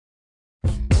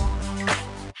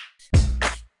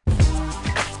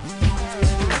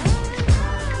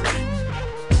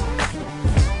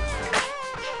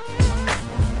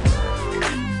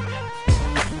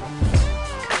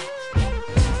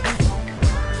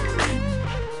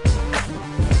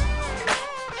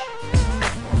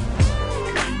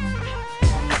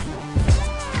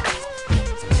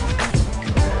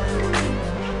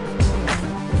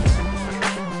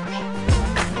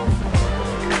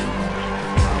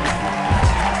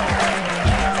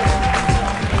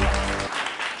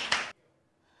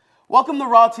Welcome to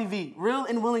Raw TV, real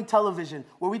and willing television,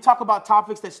 where we talk about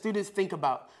topics that students think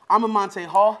about. I'm Amante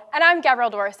Hall. And I'm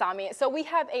Gabrielle Doraisamy. So we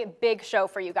have a big show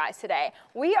for you guys today.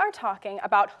 We are talking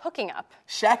about hooking up.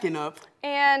 Shacking up.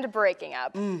 And breaking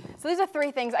up. So these are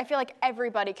three things I feel like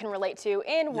everybody can relate to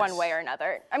in one way or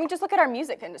another. I mean, just look at our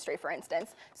music industry, for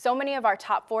instance. So many of our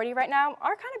top 40 right now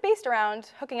are kind of based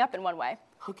around hooking up in one way.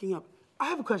 Hooking up. I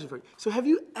have a question for you. So have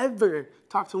you ever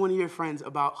talked to one of your friends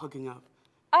about hooking up?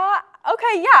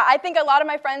 Okay, yeah, I think a lot of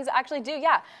my friends actually do,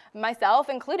 yeah, myself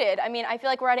included. I mean, I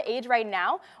feel like we're at an age right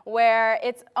now where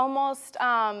it's almost,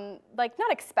 like,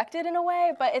 not expected in a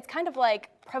way, but it's kind of, like,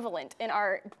 prevalent in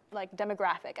our, like,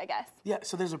 demographic, I guess. Yeah,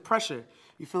 so there's a pressure.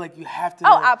 You feel like you have to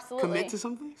absolutely. commit to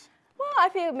some things? Well, I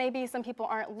feel maybe some people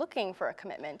aren't looking for a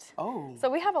commitment. Oh.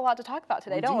 So we have a lot to talk about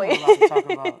today, don't we? We do have a lot to talk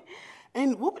about.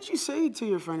 And what would you say to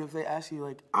your friend if they ask you,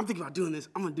 like, I'm thinking about doing this,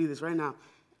 I'm gonna do this right now?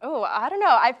 Oh, I don't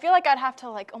know. I feel like I'd have to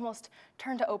like almost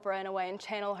turn to Oprah in a way and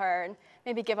channel her and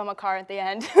maybe give them a car at the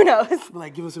end. Who knows?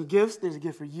 Like give them some gifts. There's a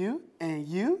gift for you and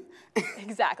you.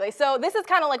 Exactly. So this is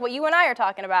kind of like what you and I are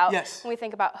talking about when we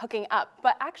think about hooking up.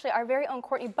 But actually, our very own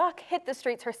Courtney Buck hit the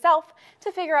streets herself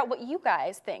to figure out what you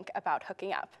guys think about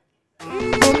hooking up.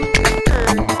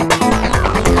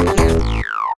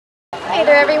 Hey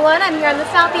there, everyone. I'm here on the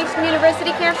Southeastern University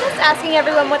campus asking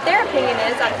everyone what their opinion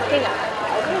is on hooking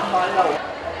up.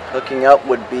 Hooking up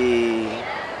would be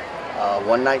a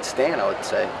one-night stand, I would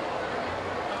say.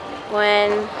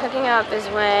 When hooking up is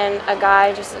when a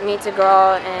guy just meets a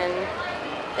girl and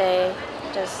they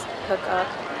just hook up.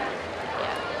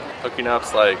 Yeah. Hooking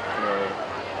up's like, you know,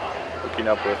 hooking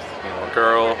up with, you know, a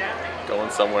girl,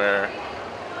 going somewhere,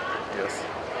 I guess.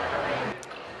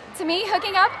 To me,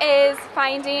 hooking up is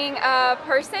finding a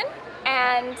person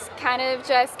and kind of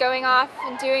just going off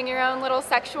and doing your own little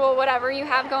sexual whatever you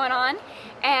have going on.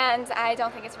 And I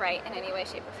don't think it's right in any way,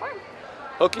 shape, or form.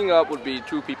 Hooking up would be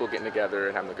two people getting together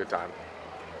and having a good time.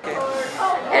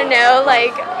 I don't know,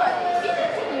 like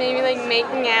maybe like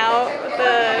making out with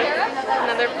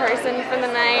another person for the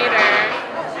night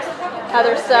or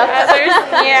other stuff. Others,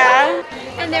 yeah.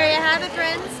 And there you have it,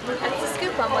 friends. That's the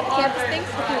scoop on what the campus thinks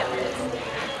hooking up is.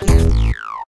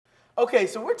 Okay,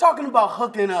 so we're talking about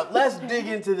hooking up. Let's dig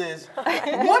into this.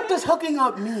 What does hooking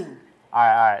up mean? All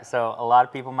right. So a lot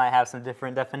of people might have some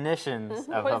different definitions of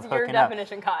hooking up. What's your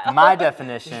definition, Kyle? My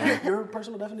definition, your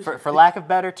personal definition? for lack of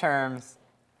better terms,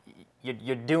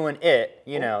 you're doing it,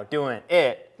 you know, doing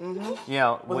it, you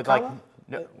know, with like,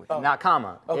 not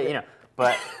comma, you know,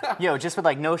 but, you know, just with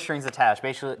like no strings attached.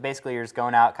 Basically you're just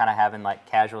going out kind of having like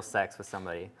casual sex with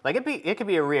somebody. Like it could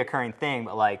be a reoccurring thing,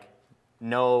 but like,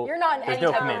 no, You're not in there's any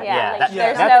no type commitment. of,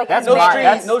 Yeah, like,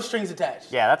 there's no strings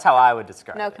attached. Yeah, that's how I would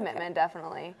describe it. No commitment,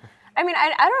 definitely. I mean,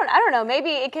 I don't know. Maybe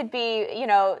it could be, you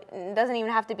know, it doesn't even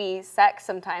have to be sex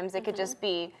sometimes. It could just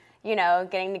be, you know,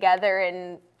 getting together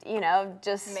and, you know,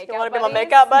 just... You want to be my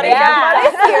makeup buddy? Yeah.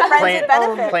 Your friends with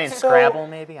benefits. Playing Scrabble,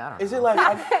 maybe? I don't know. Is it like,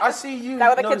 I see you Is that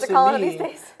what the kids are calling it these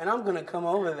days? And I'm going to come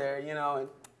over there, you know, and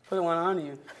put one on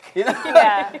you. You know?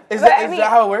 Yeah. Is that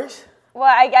how it works? Well,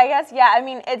 I guess, yeah. I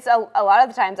mean, it's a lot of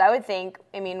the times I would think,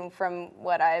 I mean, from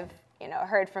what I've, you know,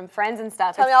 heard from friends and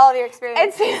stuff. Tell me all of your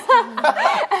experience. It's not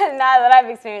that I've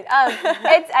experienced.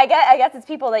 I guess it's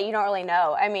people that you don't really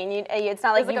know. I mean, it's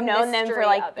not like you've known them for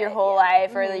like your whole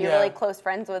life, or that you're really close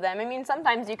friends with them. I mean,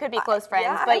 sometimes you could be close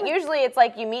friends, but usually it's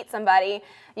like you meet somebody,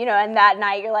 you know, and that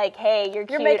night you're like, hey, you're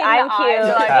cute, I'm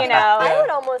cute, you know. I would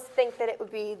almost think that it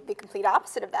would be the complete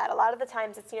opposite of that. A lot of the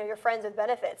times it's, you know, your friends with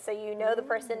benefits. So you know the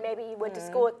person, maybe you went to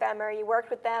school with them or you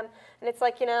worked with them, and it's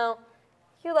like, you know,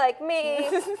 you like me,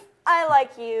 I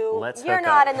like you, you're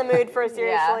not in the mood for a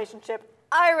serious relationship.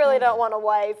 I really don't want a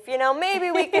wife, you know, maybe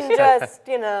we can just,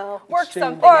 you know, work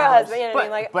something or a husband, you know what I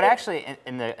mean? Like, but actually,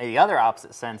 in the other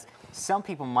opposite sense, some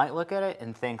people might look at it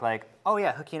and think like, oh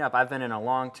yeah, hooking up, I've been in a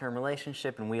long-term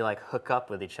relationship and we like hook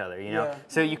up with each other, you know? Yeah.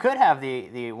 So you could have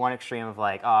the one extreme of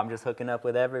like, oh, I'm just hooking up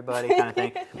with everybody kind of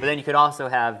thing, but then you could also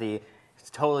have the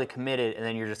totally committed, and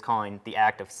then you're just calling the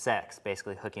act of sex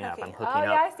basically hooking up. I'm hooking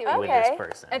up with this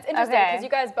person. It's interesting because you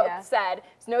guys both said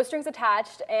no strings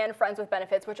attached and Friends with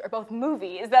Benefits, which are both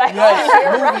movies that I thought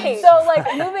you're right. So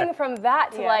like moving from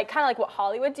that to like kind of like what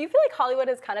Hollywood. Do you feel like Hollywood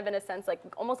is kind of in a sense like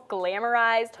almost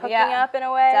glamorized hooking up in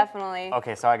a way? Definitely.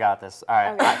 Okay, so I got this. All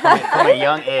right. From a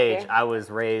young age, I was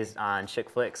raised on chick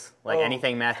flicks, like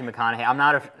anything Matthew McConaughey. I'm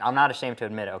not ashamed to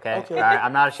admit it. Okay. All right.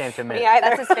 I'm not ashamed to admit it. Yeah,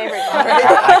 that's his favorite one.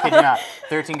 I kid you not.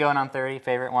 13 going on 30,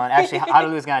 favorite one. Actually, How to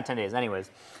Lose a Guy in 10 Days.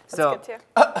 Anyways, so that's good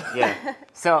too. Yeah,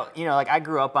 so you know, like I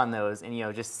grew up on those, and you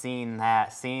know, just seeing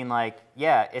like,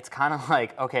 yeah, it's kind of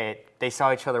like, okay, they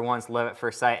saw each other once, love at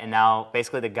first sight, and now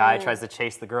basically the guy tries to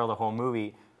chase the girl the whole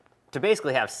movie. to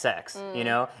basically have sex, you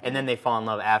know, and then they fall in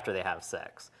love after they have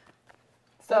sex.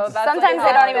 So sometimes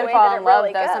they don't even fall in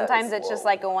love, though. Sometimes it's just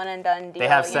like a one and done deal. They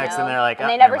have sex and they're like, and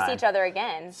they never see each other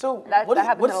again. So what's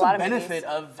the benefit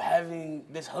of having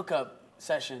this hookup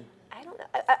session? I don't know.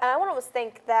 I would almost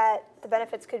think that the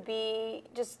benefits could be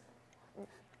just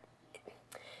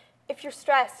if you're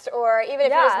stressed, or even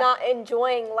if you're just not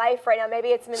enjoying life right now, maybe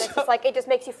it's something that's just like, it just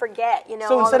makes you forget, you know.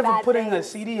 So instead of putting a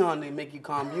CD on to make you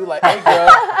calm, you like, hey girl,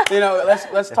 you know,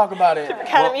 let's talk about it. Different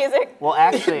kind of music. Well,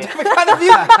 actually, different kind of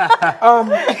music.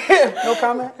 No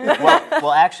comment.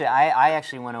 Well, actually, I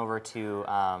actually went over to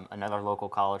another local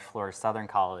college, Florida Southern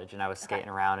College, and I was skating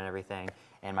around and everything.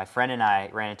 And my friend and I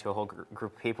ran into a whole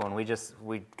group of people, and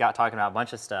we got talking about a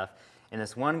bunch of stuff. And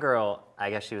this one girl, I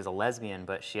guess she was a lesbian,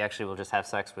 but she actually will just have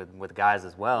sex with guys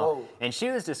as well. Whoa. And she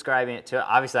was describing it to,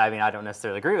 obviously, I mean, I don't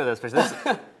necessarily agree with this, but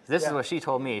this is what she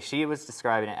told me. She was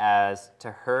describing it as,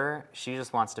 to her, she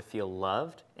just wants to feel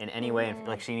loved in any way, and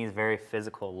like she needs very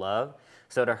physical love.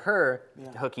 So to her,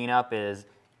 hooking up is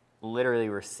literally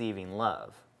receiving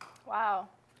love. Wow,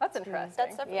 that's interesting.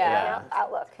 That's an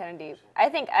outlook. Kind of deep. I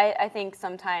think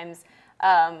sometimes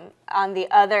on the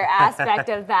other aspect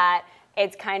of that,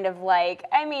 it's kind of like,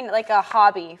 I mean, like a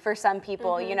hobby for some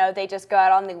people. You know, they just go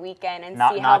out on the weekend and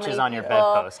see how many people. On your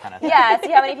bedpost kind of thing. Yeah,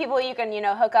 see how many people you can, you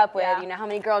know, hook up with. You know, how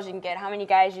many girls you can get, how many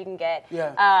guys you can get.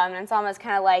 And it's almost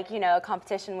kind of like, you know, a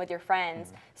competition with your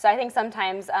friends. So I think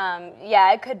sometimes,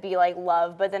 it could be like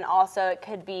love, but then also it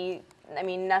could be, I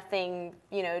mean, nothing,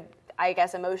 you know, I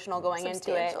guess emotional going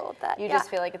into it. You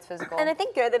just feel like it's physical. And I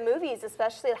think, you know, the movies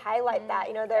especially highlight that.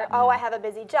 You know, they're, I have a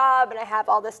busy job and I have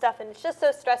all this stuff and it's just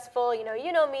so stressful. You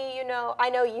know me, you know,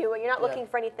 I know you, and you're not looking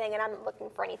for anything and I'm not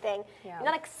looking for anything. You're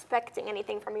not expecting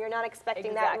anything from me. You're not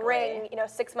expecting that ring, you know,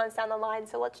 6 months down the line.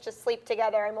 So let's just sleep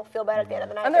together and we'll feel better at the end of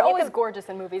the night. And they're always gorgeous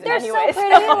in movies. They're so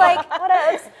pretty, like what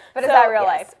else? But is that real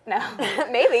life? No.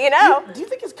 Maybe, you know. Do you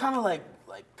think it's kind of like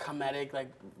comedic, like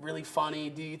really funny?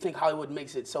 Do you think Hollywood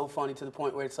makes it so funny to the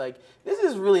point where it's like, this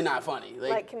is really not funny?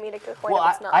 Like comedic to the point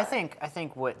that it's not. I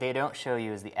think what they don't show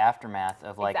you is the aftermath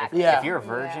of like, if you're a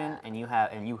virgin and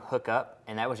you hook up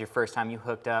and that was your first time you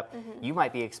hooked up, you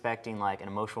might be expecting like an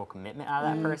emotional commitment out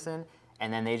of that person,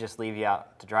 and then they just leave you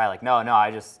out to dry. Like, no,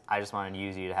 I just wanted to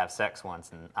use you to have sex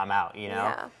once and I'm out, you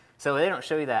know? So they don't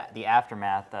show you that the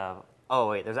aftermath of, oh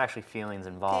wait, there's actually feelings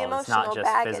involved. It's not just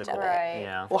physical, you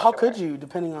know. Well, how could you,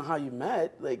 depending on how you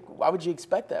met? Like, why would you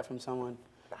expect that from someone?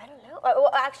 I don't know. Well,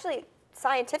 actually,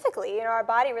 scientifically, you know, our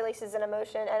body releases an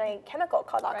emotion and a chemical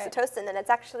called oxytocin, and it's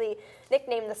actually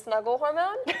nicknamed the snuggle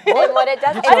hormone. And what it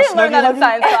does, I didn't learn that in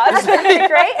science class.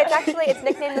 Great. It's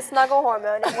nicknamed the snuggle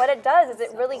hormone, and what it does is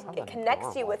it really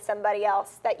connects you with somebody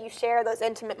else that you share those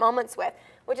intimate moments with,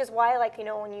 which is why, like, you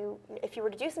know, if you were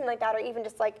to do something like that, or even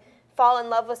just like fall in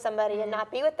love with somebody and not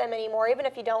be with them anymore, even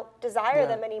if you don't desire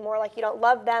them anymore, like you don't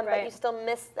love them, but you still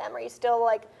miss them, or you still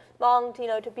like long to, you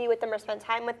know, to be with them or spend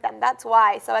time with them. That's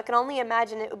why. So I can only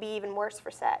imagine it would be even worse for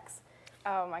sex.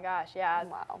 Oh my gosh, yeah.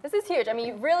 Wow. This is huge. I mean,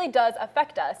 it really does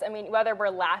affect us. I mean, whether we're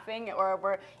laughing or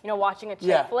we're, you know, watching a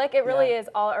chick flick, it really is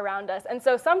all around us. And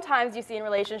so sometimes you see in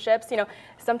relationships, you know,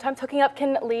 sometimes hooking up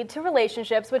can lead to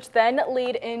relationships, which then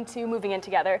lead into moving in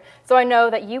together. So I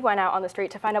know that you went out on the street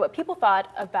to find out what people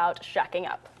thought about shacking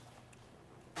up.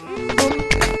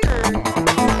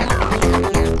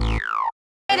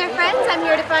 Hey there, friends. I'm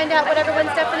here to find out what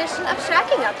everyone's definition of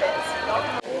shacking up is.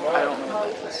 I don't know.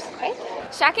 Okay.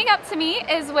 Shacking up to me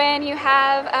is when you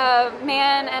have a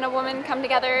man and a woman come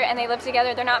together and they live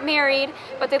together. They're not married,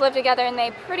 but they live together and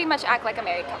they pretty much act like a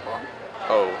married couple.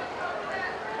 Oh,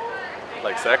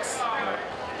 like sex? No.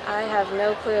 I have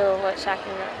no clue what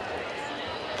shacking up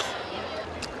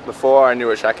is. Before I knew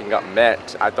what shacking up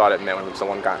meant, I thought it meant when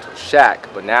someone got into a shack,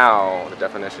 but now the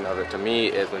definition of it to me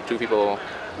is when two people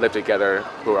live together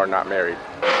who are not married.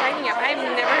 Shacking up, I've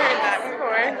never heard that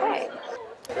before.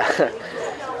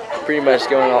 Pretty much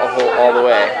going all the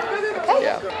way. Okay.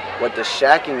 Yeah. What does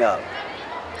shacking up?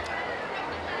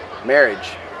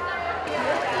 Marriage.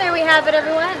 There we have it,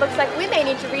 everyone. Looks like we may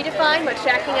need to redefine what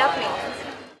shacking up means.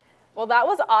 Well, that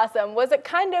was awesome. Was it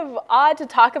kind of odd to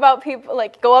talk about people,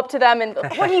 like go up to them and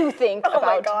what do you think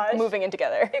about moving in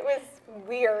together? It was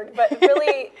weird, but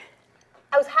really,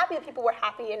 I was happy that people were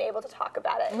happy and able to talk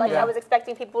about it. Like I was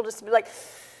expecting people just to be like,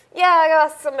 yeah, I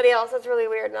got somebody else. That's really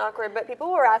weird and awkward. But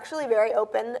people were actually very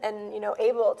open and, you know,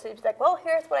 able to be like, well,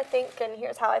 here's what I think and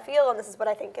here's how I feel and this is what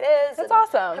I think it is. That's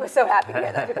awesome. I was so happy to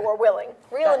hear that people were willing,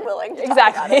 real and willing to talk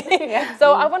about it.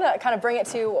 So I want to kind of bring it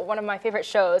to one of my favorite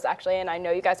shows, actually, and I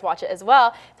know you guys watch it as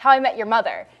well. It's How I Met Your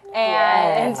Mother.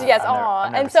 And yes,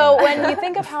 aw. And so when you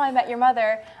think of How I Met Your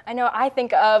Mother, I know I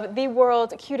think of the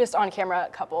world's cutest on-camera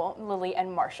couple, Lily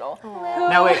and Marshall.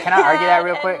 No, wait, can I argue that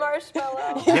real quick?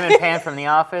 Jim and Pam from The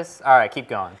Office? All right, keep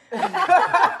going.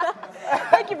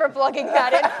 Thank you for plugging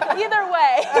that in. Either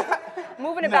way,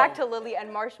 moving it back to Lily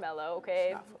and Marshmallow,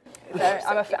 okay?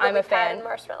 I'm a fan. And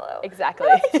Marshmallow. Exactly.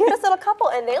 They're the cutest little couple,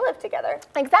 and they live together.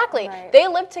 Exactly. Right. They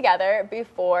lived together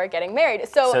before getting married.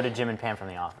 So did Jim and Pam from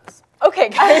The Office. Okay,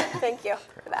 guys. Thank you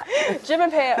for that. Jim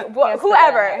and Pam,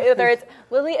 whoever, whether it's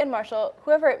Lily and Marshall,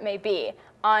 whoever it may be,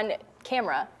 on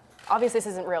camera. Obviously, this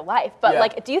isn't real life, but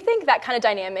like, do you think that kind of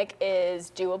dynamic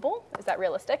is doable? Is that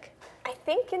realistic? I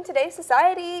think in today's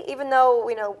society, even though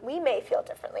we may feel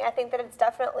differently, I think that it's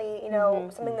definitely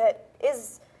something that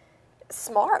is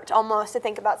smart almost to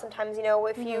think about sometimes.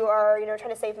 If you are trying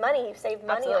to save money, you save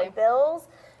money on bills.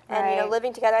 And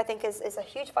living together, I think, is a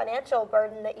huge financial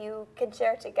burden that you can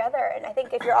share together. And I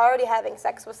think if you're already having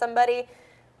sex with somebody,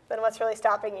 then what's really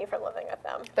stopping you from living with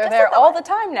them? They're there all the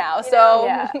time now, so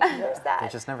there's that. They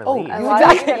just never leave.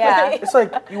 Exactly. It's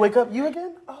like, you wake up, you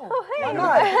again? Oh hey. Why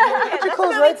not? Put your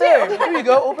clothes right there. Here you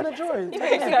go, open a drawer.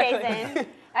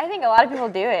 I think a lot of people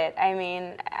do it. I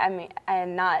mean,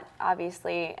 and not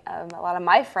obviously a lot of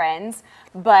my friends,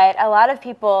 but a lot of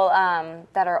people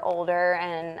that are older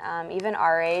and even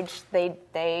our age,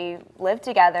 they live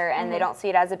together and they don't see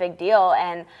it as a big deal.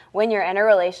 And when you're in a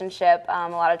relationship, a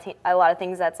lot of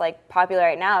things that's like popular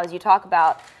right now is you talk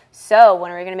about. So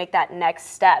when are we going to make that next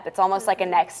step? It's almost like a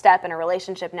next step in a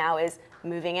relationship now is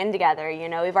moving in together.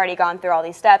 We've already gone through all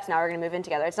these steps. Now we're going to move in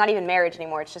together. It's not even marriage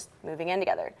anymore. It's just moving in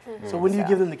together. So when do you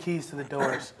give them the keys to the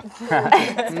doors?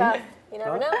 It's tough. You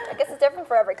never know. I guess it's different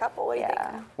for every couple. What do you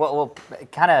think? Well,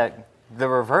 kind of the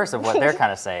reverse of what they're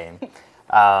kind of saying.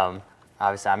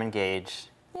 Obviously, I'm engaged.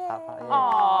 Thank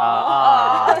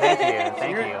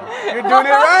you. You're doing it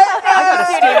right. I got a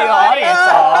studio audience.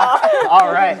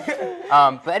 All right.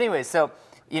 But anyway, so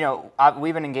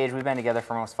we've been engaged. We've been together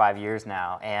for almost 5 years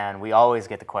now, and we always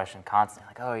get the question constantly,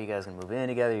 like, "Oh, are you guys gonna move in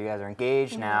together? You guys are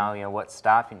engaged now. What's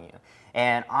stopping you?"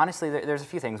 And honestly, there's a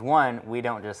few things. One, we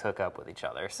don't just hook up with each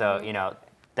other. So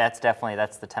that's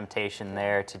the temptation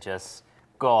there to just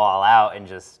go all out and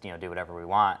just do whatever we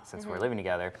want since we're living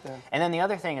together. And then the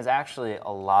other thing is actually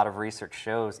a lot of research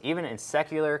shows, even in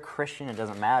secular, Christian, it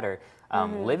doesn't matter,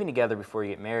 living together before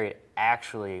you get married,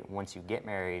 actually once you get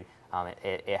married,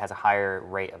 it has a higher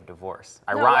rate of divorce.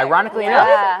 Ironically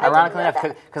enough,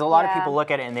 because a lot of people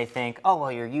look at it and they think, oh,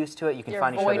 well, you're used to it, you can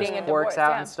find each other's quirks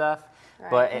out and stuff.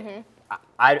 But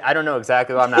I don't know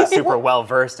exactly. I'm not super well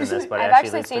versed in this, but I've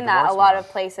actually seen that a lot of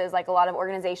places, like a lot of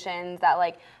organizations that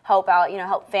like help out,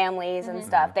 help families and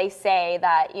stuff. They say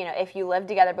that if you live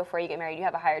together before you get married, you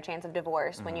have a higher chance of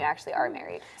divorce when you actually are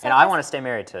married. So and I want to stay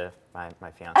married to my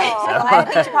fiance. Well, I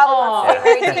think she probably wants to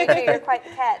stay married to you. You're quite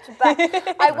the catch. But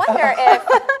I wonder if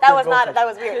that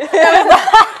was weird.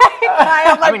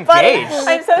 I'm engaged.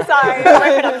 I'm so sorry. My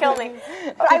wife would kill me.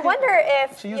 But I wonder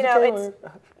if it's.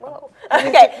 Whoa.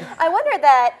 Okay. I wonder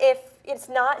that if it's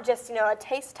not just a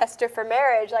taste tester for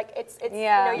marriage, like it's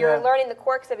you're learning the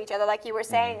quirks of each other, like you were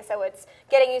saying. So it's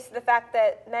getting used to the fact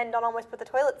that men don't always put the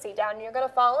toilet seat down, and you're gonna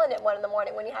fall in at 1 in the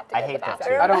morning when you have to go to the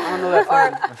bathroom. I don't know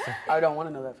that. I don't want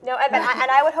to know that. No, and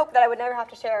I would hope that I would never have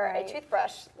to share a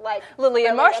toothbrush like Lily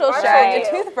and Marshall sharing a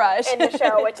toothbrush in the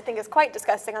show, which I think is quite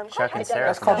disgusting. Chuck and Sarah.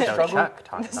 That's called struggle.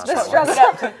 The struggle.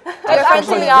 Your friends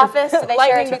in the office, do they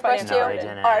share a toothbrush too?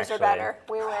 Ours are better.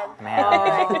 We win. Man.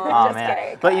 Oh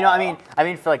man. But I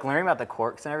mean, for like learning about the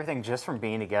quirks and everything, just from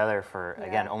being together for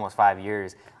again almost 5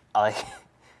 years, like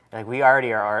we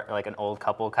already are like an old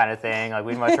couple kind of thing. Like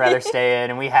we'd much rather stay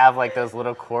in, and we have like those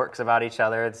little quirks about each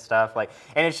other and stuff. Like,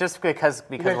 and it's just because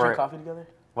you guys drink coffee together.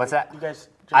 What's that? You guys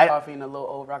drink coffee in a little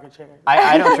old rocking chair?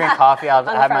 I don't drink coffee. I'll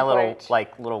have my little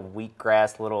little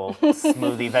wheatgrass little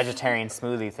smoothie, vegetarian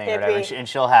smoothie thing or whatever, and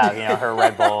she'll have her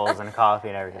Red Bulls and coffee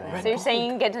and everything. So you're saying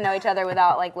you can get to know each other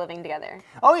without like living together?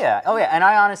 Oh yeah. And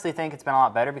I honestly think it's been a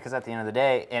lot better because at the end of the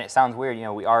day, and it sounds weird,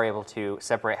 we are able to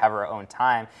separate, have our own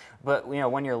time. But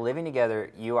when you're living together,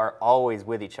 you are always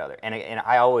with each other. And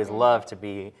I always love to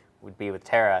be with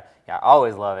Tara. Yeah, I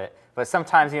always love it. But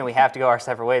sometimes we have to go our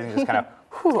separate ways and just kind of.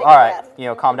 All right,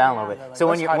 calm down a little bit. So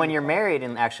when you're married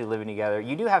and actually living together,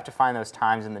 you do have to find those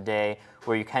times in the day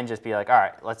where you can just be like, all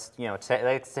right, let's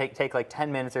let's take like 10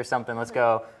 minutes or something. Let's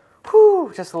go,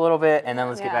 just a little bit, and then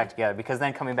let's get back together. Because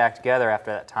then coming back together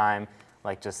after that time,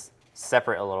 like just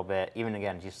separate a little bit, even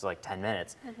again just like 10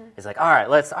 minutes. It's like, all right,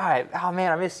 oh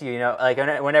man, I miss you. Like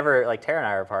whenever like Tara and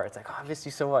I are apart, it's like, oh, I miss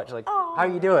you so much. Like, how are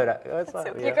you doing? What's up?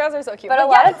 You guys are so cute. But a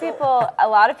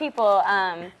lot of people.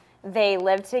 They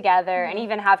live together and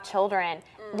even have children,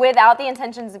 without the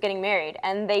intentions of getting married,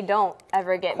 and they don't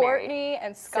ever get married. Courtney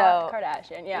and Scott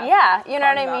Kardashian, yeah. Yeah, you know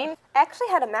what I mean? I actually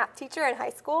had a math teacher in high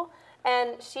school,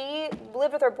 and she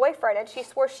lived with her boyfriend, and she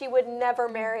swore she would never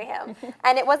marry him.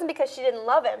 And it wasn't because she didn't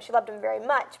love him, she loved him very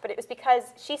much, but it was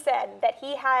because she said that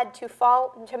he had to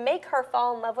make her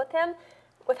fall in love with him,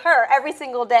 with her every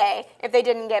single day if they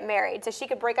didn't get married, so she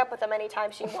could break up with him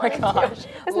anytime she wanted to.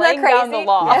 Isn't that crazy? Down the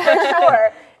law. Yeah, for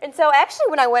sure. And so actually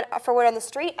when I went for word on the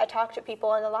street, I talked to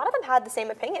people, and a lot of them had the same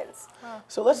opinions.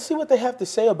 So let's see what they have to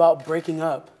say about breaking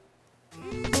up.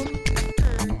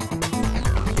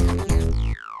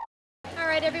 All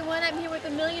right, everyone, I'm here with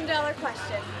 $1 million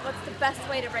question. What's the best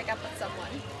way to break up with someone?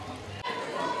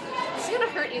 It's gonna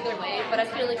hurt either way, but I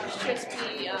feel like you should just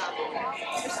be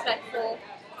respectful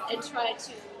and try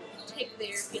to take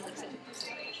their feelings into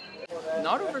consideration.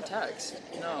 Not over text,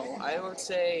 no. I would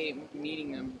say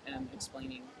meeting them and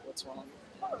explaining what's wrong.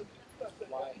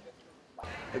 Why?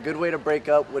 A good way to break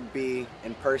up would be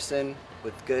in person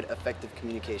with good, effective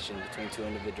communication between two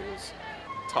individuals.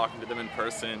 Talking to them in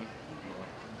person,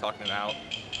 talking it out.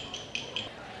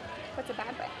 What's a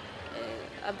bad way?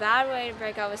 A bad way to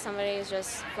break up with somebody is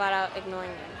just flat out ignoring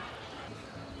them.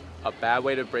 A bad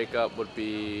way to break up would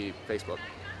be Facebook.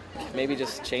 Maybe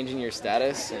just changing your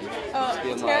status and just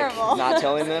being like not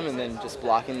telling them and then just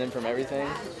blocking them from everything.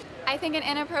 I think an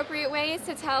inappropriate way is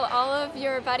to tell all of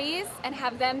your buddies and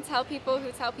have them tell people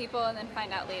who tell people and then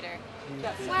find out later.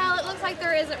 Well, it looks like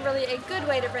there isn't really a good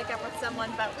way to break up with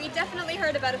someone, but we definitely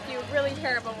heard about a few really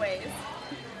terrible ways.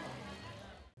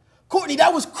 Courtney,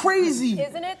 that was crazy.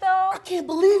 Isn't it though? I can't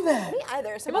believe that. Me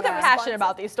either. People get passionate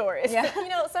about these stories. Yeah. You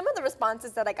know, some of the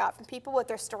responses that I got from people with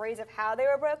their stories of how they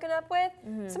were broken up with,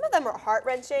 some of them were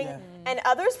heart-wrenching, and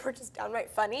others were just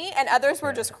downright funny, and others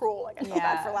were just cruel. Like, I feel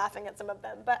bad for laughing at some of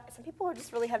them, but some people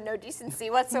just really have no decency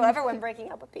whatsoever when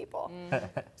breaking up with people.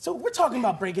 So we're talking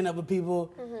about breaking up with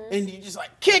people, and you just like,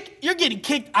 you're getting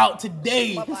kicked out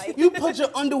today. Bye-bye. You put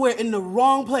your underwear in the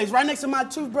wrong place, right next to my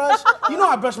toothbrush. You know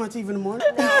I brush my teeth in the morning.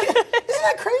 Isn't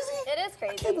that crazy? It is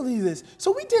crazy. I can't believe this.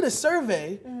 So we did a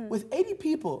survey with 80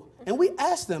 people, and we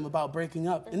asked them about breaking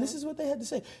up, and this is what they had to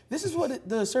say. This is what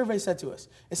the survey said to us.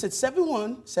 It said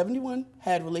 71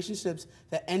 had relationships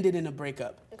that ended in a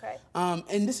breakup. Okay.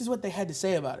 And this is what they had to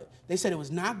say about it. They said it was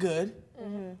not good,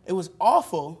 it was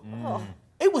awful,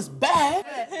 it was bad,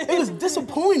 it was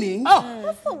disappointing.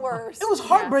 That's the worst. It was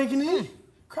heartbreaking.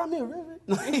 Cry me a river.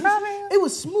 It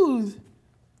was smooth,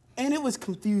 and it was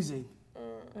confusing.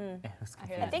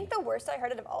 I think the worst I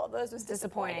heard out of all of those was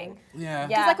disappointing. Yeah.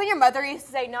 Because like when your mother used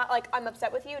to say, not like, I'm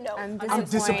upset with you, no, I'm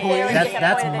disappointed.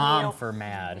 That's mom for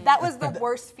mad. That was the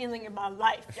worst feeling in my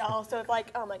life, y'all. So it's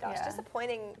like, oh my gosh,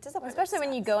 disappointing. Especially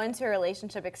when you go into a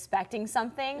relationship expecting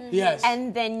something, Yes.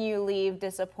 and then you leave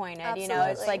disappointed. You know,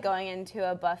 it's like going into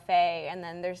a buffet, and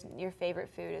then your favorite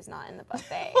food is not in the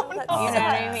buffet. You know what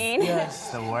I mean?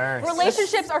 Yes. The worst.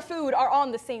 Relationships or food are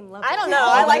on the same level. I don't know.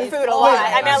 I like food a lot.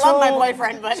 I mean, I love my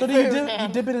boyfriend, but so do you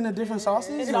dip it in a different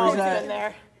sauces? It's always been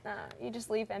there. You just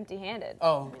leave empty-handed.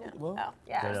 Oh, well.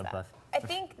 Yeah. I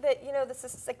think that, you know, this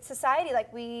is like society,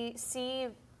 like we see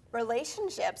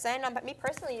relationships, and me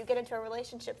personally, you get into a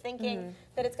relationship thinking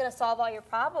that it's going to solve all your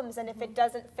problems, and if it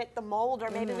doesn't fit the mold, or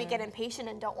maybe we get impatient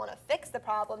and don't want to fix the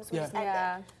problems, we just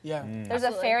end it. Yeah. There's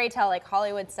a fairy tale, like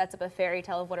Hollywood sets up a fairy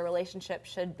tale of what a relationship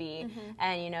should be,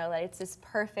 and you know, like it's this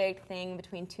perfect thing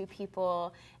between two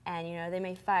people, and you know, they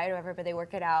may fight or whatever, but they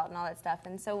work it out and all that stuff.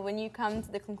 And so when you come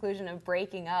to the conclusion of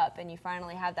breaking up, and you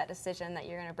finally have that decision that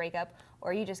you're going to break up,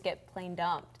 or you just get plain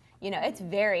dumped, you know, it's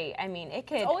very, I mean, it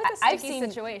could. It's always a sticky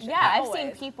situation. Yeah, I've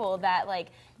seen people that like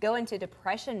go into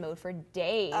depression mode for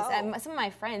days. And some of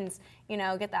my friends, you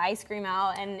know, get the ice cream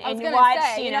out and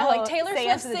watch, you know, like Taylor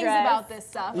Swift sings about this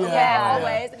stuff.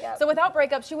 Always. Yeah. So without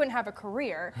breakups, she wouldn't have a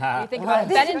career. You think about it,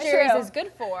 Ben and Jerry's is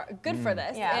good for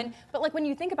this. Yeah. But like when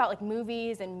you think about like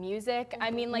movies and music,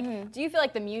 I mean, like, do you feel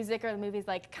like the music or the movies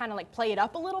like kind of like play it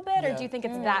up a little bit, or do you think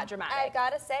it's that dramatic? I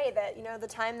gotta say that, you know, the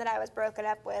time that I was broken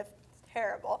up with,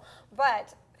 terrible,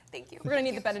 but thank you. We're gonna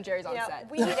need the Ben and Jerry's on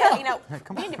set. We need to, you know,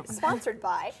 we need to be sponsored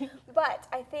by. But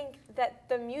I think that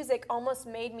the music almost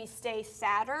made me stay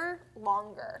sadder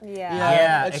longer.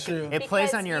 Yeah, that's true. It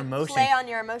plays on your emotions. Play on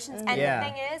your emotions, and the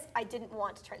thing is, I didn't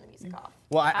want to turn the music off.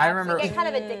 Well, I remember. You get kind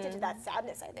of addicted to that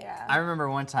sadness, I think. I remember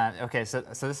one time. Okay, so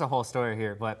this is a whole story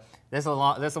here, but this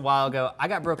a while ago. I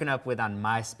got broken up with on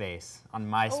MySpace. On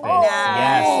MySpace. Oh,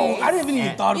 yes. I didn't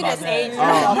even thought about that. Aged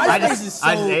yourself. I just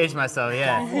aged myself.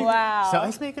 Yeah. Wow. So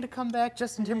Ice Maker to come back.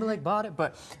 Justin Timberlake bought it,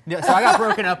 but yeah, so I got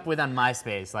broken up with on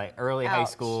MySpace, like early high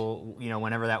school. You know,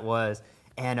 whenever that was,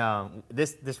 and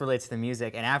this relates to the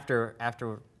music. And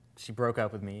after she broke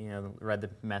up with me, you know, read the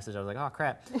message. I was like, oh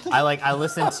crap. I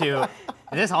listened to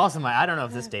this also. I don't know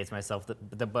if this dates myself,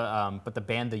 but the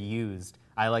band The Used.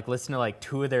 I listened to like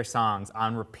 2 of their songs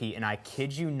on repeat, and I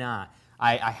kid you not,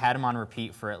 I had them on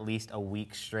repeat for at least a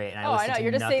week straight. And I know,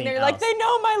 you're just sitting there else. like, they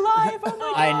know my life. Oh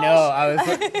my gosh. I know. I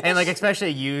was and like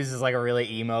especially Used is like a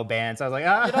really emo band, so I was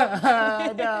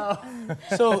like, no.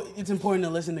 So it's important to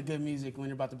listen to good music when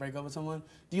you're about to break up with someone.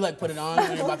 Do you like put it on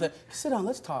when you're about to sit down?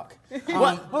 Let's talk.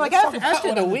 Well, like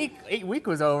after the week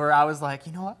was over, I was like,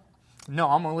 you know what? No,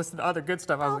 I'm gonna listen to other good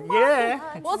stuff. I was like,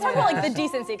 yeah. Well, let's talk about like the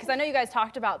decency, because I know you guys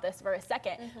talked about this for a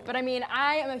second. But I mean,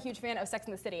 I am a huge fan of Sex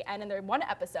and the City, and in their one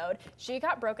episode, she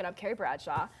got broken up, Carrie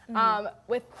Bradshaw,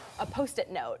 with a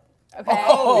Post-it note. Okay.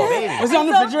 Oh, baby. Was it on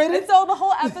the refrigerator? And so the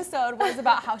whole episode was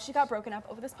about how she got broken up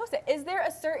over this Post-it. Is there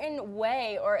a certain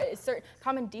way or a certain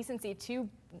common decency to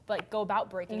like go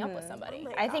about breaking up with somebody?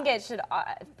 I think it should,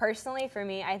 personally for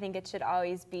me, I think it should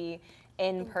always be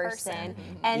in person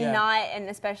and and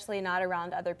especially not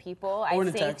around other people. Or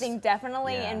I think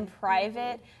definitely in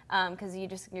private, because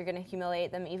you're gonna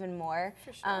humiliate them even more.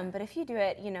 For sure. But if you do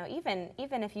it, you know, even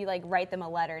if you like write them a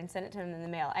letter and send it to them in the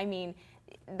mail, I mean,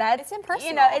 that's impersonal.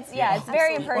 You know, it's it's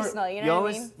very impersonal. You know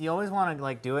what I mean? You always want to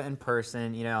like do it in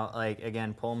person. You know, like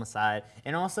again, pull them aside,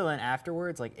 and also then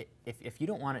afterwards, like if you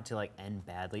don't want it to like end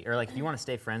badly, or like if you want to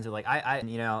stay friends, or like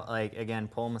you know, like again,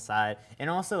 pull them aside, and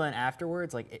also then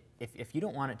afterwards, like if you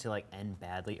don't want it to like end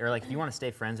badly, or like if you want to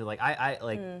stay friends, or like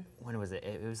when was it?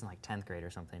 It was in like 10th grade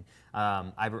or something.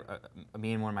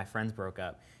 Me and one of my friends broke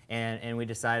up, and we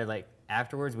decided like.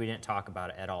 Afterwards, we didn't talk about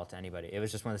it at all to anybody. It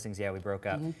was just one of those things, we broke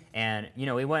up. And, you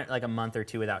know, we went like a month or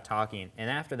 2 without talking. And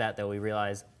after that, though, we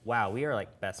realized, wow, we are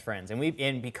like best friends.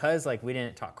 And because like we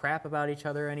didn't talk crap about each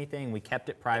other or anything, we kept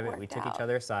it private. We took each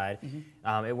other aside.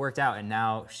 It worked out. And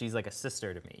now she's like a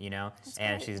sister to me, you know?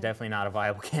 And she's definitely not a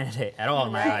viable candidate at all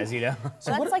in my eyes, you know?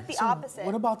 So that's like the opposite.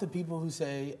 What about the people who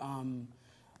say,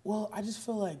 well, I just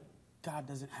feel like God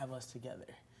doesn't have us together?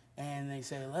 And they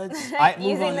say, let's move on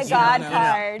using the God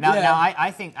card. Now,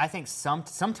 I think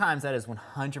sometimes that is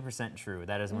 100% true.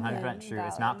 That is 100% true.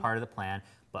 It's not part of the plan.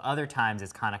 But other times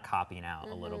it's kind of copying out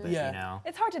a little bit, you know?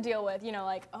 It's hard to deal with, you know,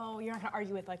 like, oh, you're not going to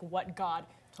argue with like what God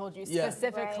told you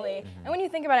specifically. Right. And when you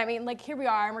think about it, I mean, like here we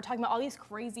are and we're talking about all these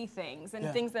crazy things and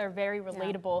things that are very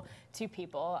relatable to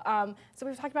people. So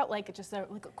we've talked about like just a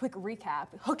quick recap,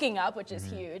 hooking up, which is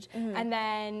huge, and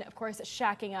then of course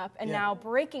shacking up, and now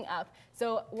breaking up.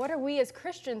 So what are we as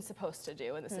Christians supposed to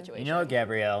do in this situation? You know,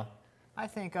 Gabrielle, I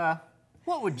think,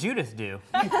 what would Judith do?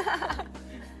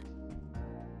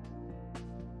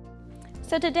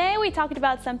 So today we talked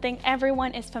about something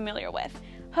everyone is familiar with: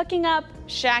 hooking up,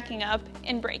 shacking up,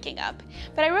 and breaking up.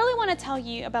 But I really want to tell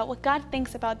you about what God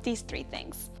thinks about these 3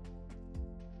 things.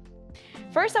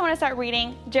 First, I want to start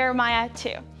reading Jeremiah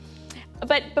 2.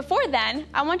 But before then,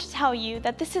 I want to tell you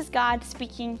that this is God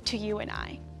speaking to you and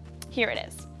I. Here it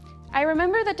is. I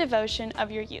remember the devotion of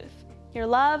your youth, your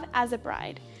love as a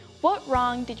bride. What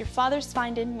wrong did your fathers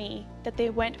find in me that they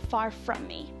went far from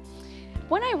me?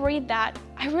 When I read that,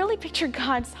 I really picture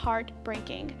God's heart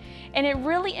breaking, and it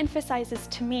really emphasizes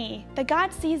to me that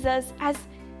God sees us as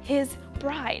His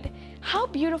bride. How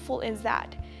beautiful is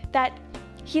that? That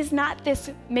He's not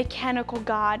this mechanical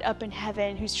God up in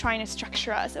heaven who's trying to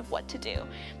structure us of what to do,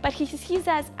 but He sees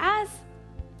us as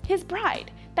His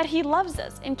bride, that He loves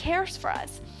us and cares for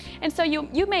us. And so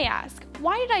you may ask,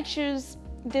 why did I choose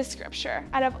this scripture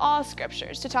out of all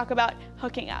scriptures to talk about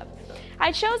hooking up?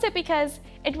 I chose it because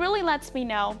it really lets me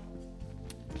know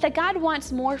that God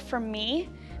wants more from me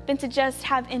than to just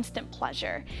have instant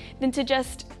pleasure, than to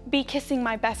just be kissing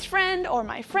my best friend or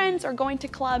my friends or going to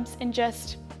clubs and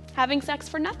just having sex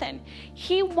for nothing.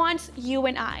 He wants you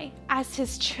and I, as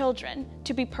His children,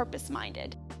 to be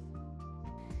purpose-minded.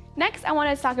 Next, I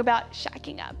want to talk about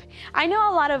shacking up. I know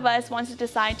a lot of us want to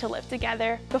decide to live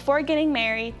together before getting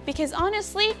married because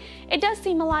honestly, it does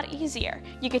seem a lot easier.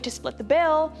 You get to split the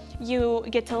bill, you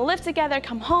get to live together,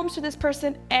 come home to this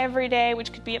person every day,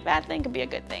 which could be a bad thing, could be a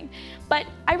good thing. But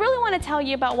I really want to tell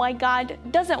you about why God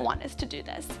doesn't want us to do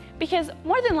this. Because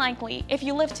more than likely, if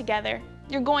you live together,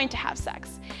 you're going to have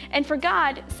sex. And for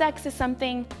God, sex is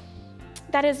something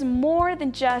that is more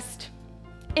than just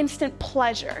instant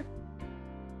pleasure.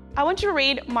 I want you to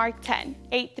read Mark 10,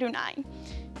 8 through 9.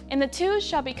 And the 2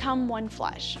 shall become one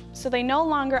flesh, so they no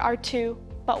longer are 2,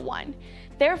 but 1.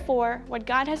 Therefore, what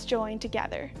God has joined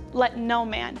together, let no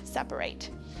man separate.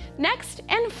 Next,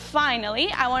 and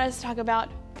finally, I want us to talk about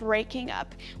breaking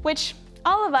up, which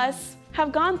all of us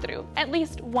have gone through at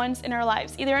least once in our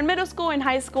lives, either in middle school, in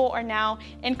high school, or now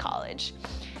in college.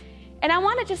 And I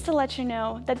wanted just to let you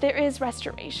know that there is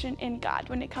restoration in God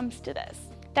when it comes to this.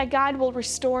 that God will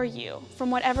restore you from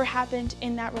whatever happened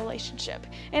in that relationship.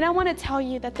 And I want to tell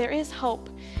you that there is hope,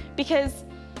 because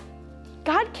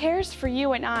God cares for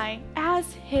you and I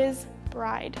as His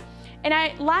bride.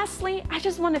 And lastly, I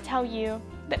just want to tell you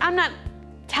that I'm not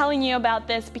telling you about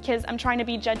this because I'm trying to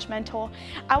be judgmental.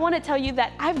 I want to tell you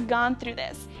that I've gone through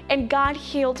this, and God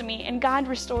healed me, and God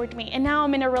restored me, and now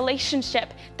I'm in a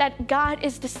relationship that God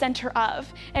is the center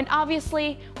of. And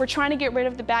obviously, we're trying to get rid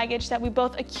of the baggage that we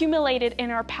both accumulated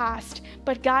in our past,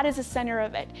 but God is the center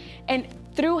of it. And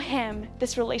through Him,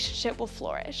 this relationship will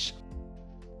flourish.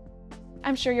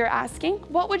 I'm sure you're asking,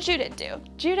 what would Judith do?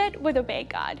 Judith would obey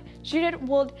God. Judith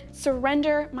would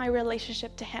surrender my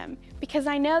relationship to Him, because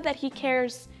I know that He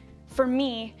cares for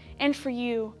me and for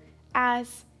you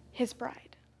as His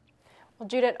bride. Well,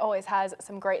 Judith always has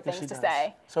some great things to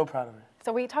say. So proud of her.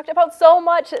 So we talked about so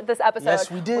much this episode. Yes,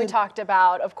 we did. We talked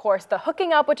about, of course, the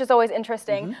hooking up, which is always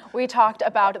interesting. We talked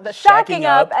about the shacking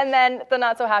up, and then the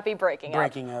not so happy breaking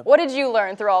up. What did you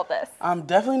learn through all of this? I'm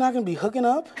definitely not going to be hooking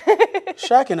up,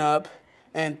 shacking up,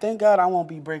 and thank God I won't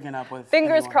be breaking up with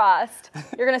Fingers crossed.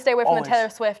 You're going to stay away from the Taylor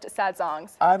Swift sad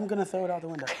songs. I'm going to throw it out the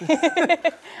window.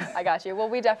 I got you. Well,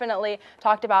 we definitely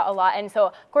talked about a lot. And so,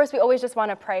 of course, we always just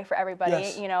want to pray for everybody.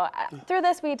 Yes. You know, through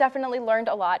this, we definitely learned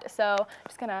a lot. So I'm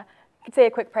just going to say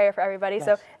a quick prayer for everybody. Yes.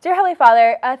 So, dear Heavenly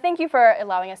Father, thank you for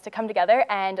allowing us to come together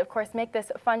and, of course, make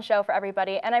this a fun show for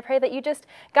everybody. And I pray that you just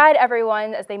guide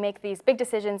everyone as they make these big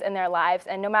decisions in their lives.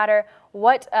 And no matter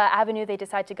what avenue they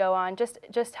decide to go on,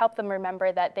 just help them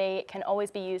remember that they can always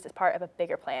be used as part of a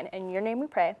bigger plan. In your name we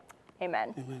pray.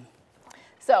 Amen. Amen.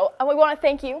 So we want to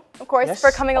thank you, of course, for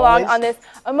coming along on this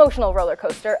emotional roller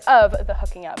coaster of the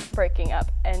hooking up, breaking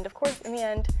up, and, of course, in the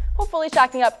end, hopefully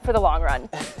shacking up for the long run.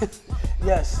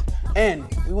 Yes. And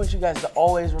we want you guys to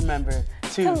always remember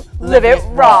to live it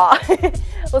raw.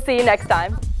 We'll see you next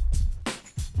time.